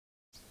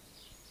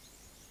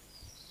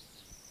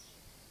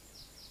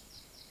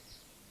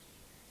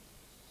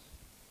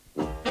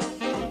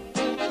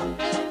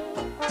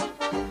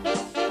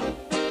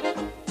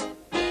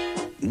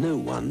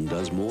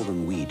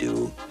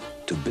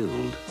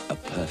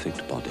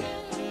perfect body.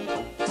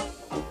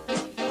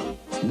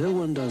 No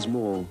one does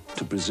more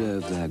to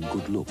preserve their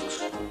good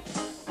looks.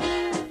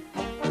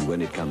 And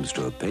when it comes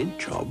to a paint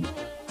job,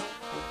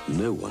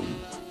 no one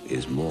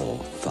is more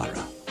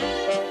thorough.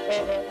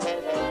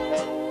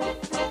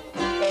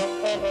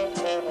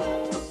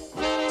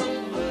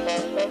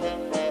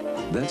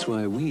 That's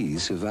why we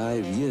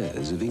survive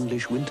years of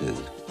English winters.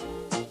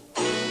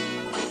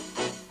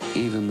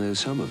 Even though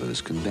some of us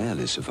can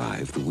barely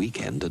survive the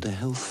weekend at a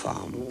health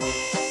farm.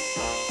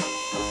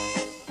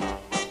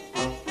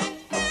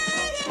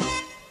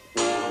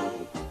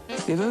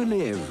 If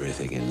only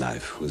everything in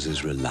life was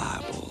as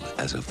reliable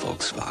as a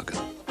Volkswagen.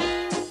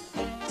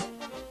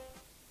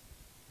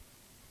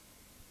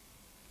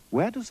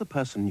 Where does the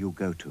person you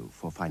go to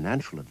for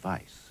financial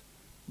advice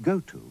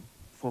go to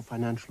for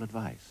financial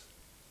advice?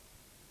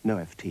 No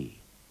FT,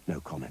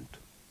 no comment.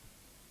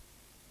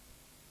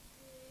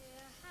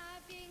 We're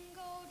having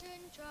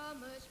golden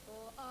drummers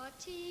for our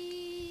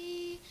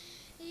tea.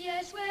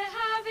 Yes, we're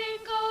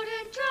having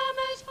golden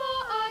drummers for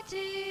our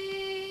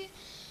tea.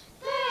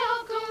 They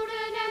are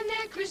golden and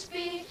they're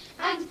crispy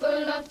and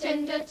full of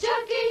tender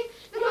turkey.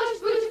 The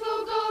most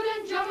beautiful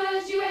golden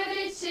drummers you ever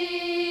did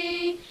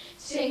see.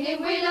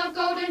 Singing we love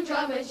golden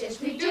drummers, yes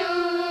we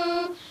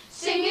do.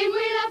 Singing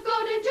we love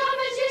golden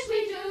drummers, yes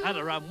we do. At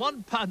around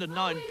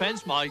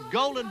 £1.09, my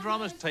golden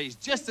drummers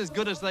taste just as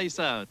good as they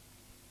sound.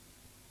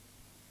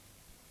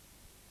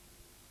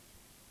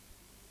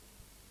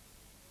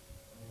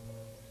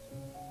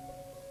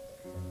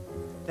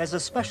 There's a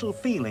special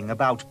feeling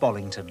about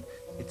Bollington.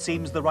 It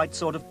seems the right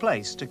sort of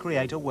place to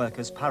create a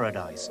workers'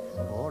 paradise,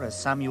 or as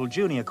Samuel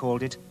Jr.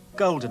 called it,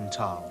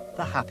 Goldenthal,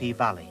 the Happy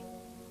Valley.